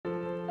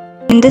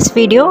In this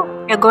video,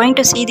 we are going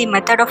to see the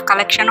method of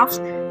collection of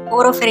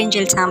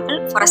oropharyngeal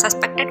sample for a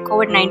suspected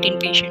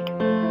COVID-19 patient.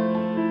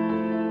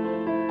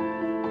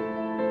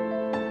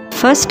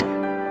 First,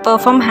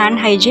 perform hand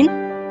hygiene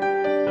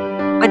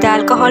with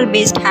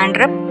alcohol-based hand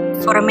rub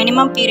for a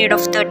minimum period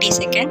of 30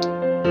 seconds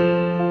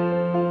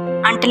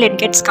until it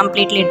gets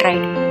completely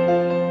dried.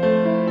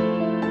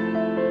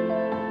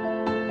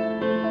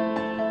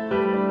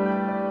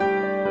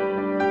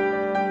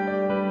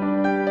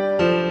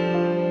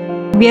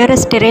 Wear a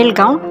sterile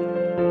gown.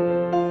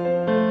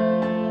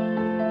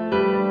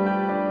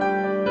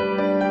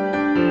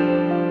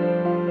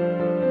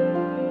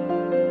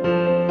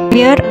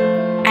 Wear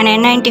an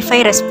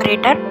N95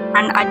 respirator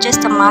and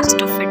adjust the mask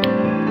to fit.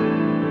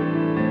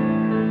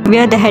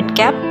 Wear the head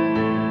cap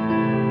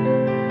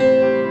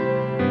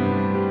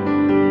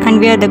and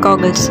wear the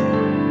goggles.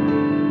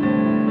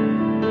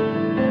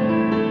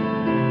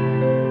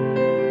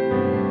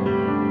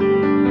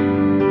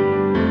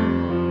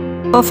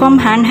 Perform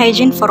hand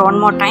hygiene for one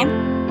more time.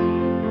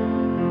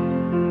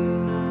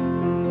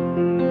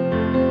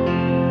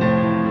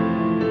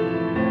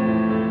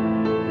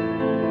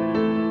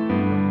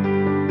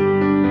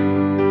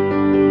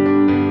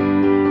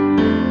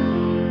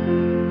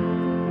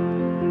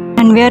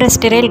 And wear a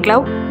sterile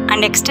glove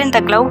and extend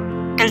the glove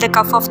till the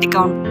cuff of the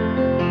gown.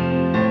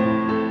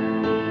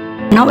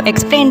 Now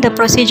explain the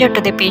procedure to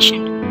the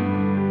patient.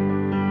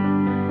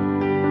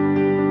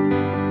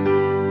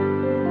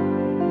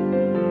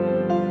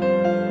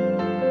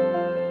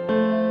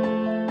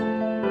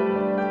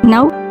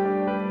 Now,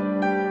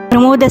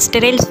 remove the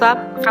sterile swab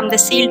from the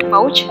sealed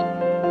pouch.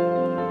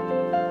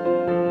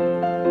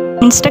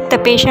 Instruct the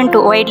patient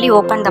to widely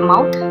open the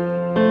mouth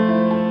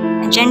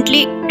and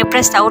gently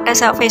depress the outer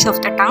surface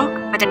of the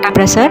tongue with a tongue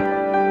presser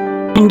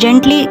and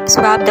gently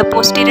swab the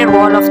posterior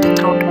wall of the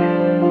throat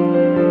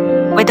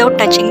without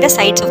touching the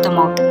sides of the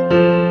mouth.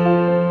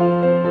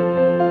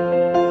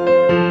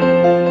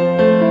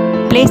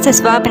 Place the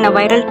swab in a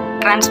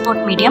viral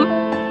transport medium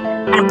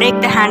and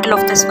break the handle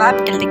of the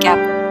swab till the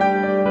cap.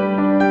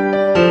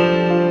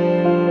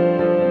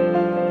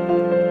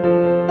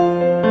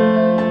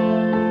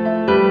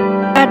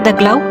 Add the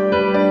glove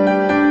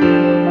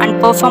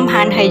and perform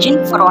hand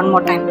hygiene for one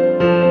more time.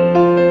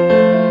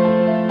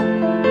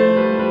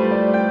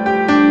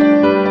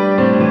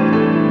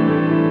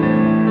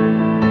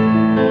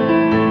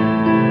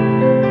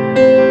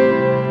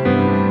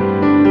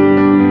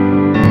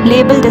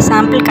 Label the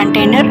sample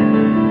container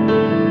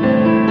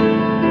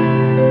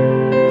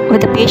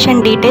with the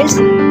patient details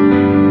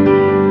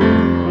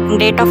and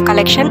date of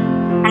collection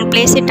and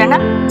place it in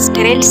a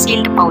sterile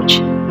sealed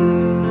pouch.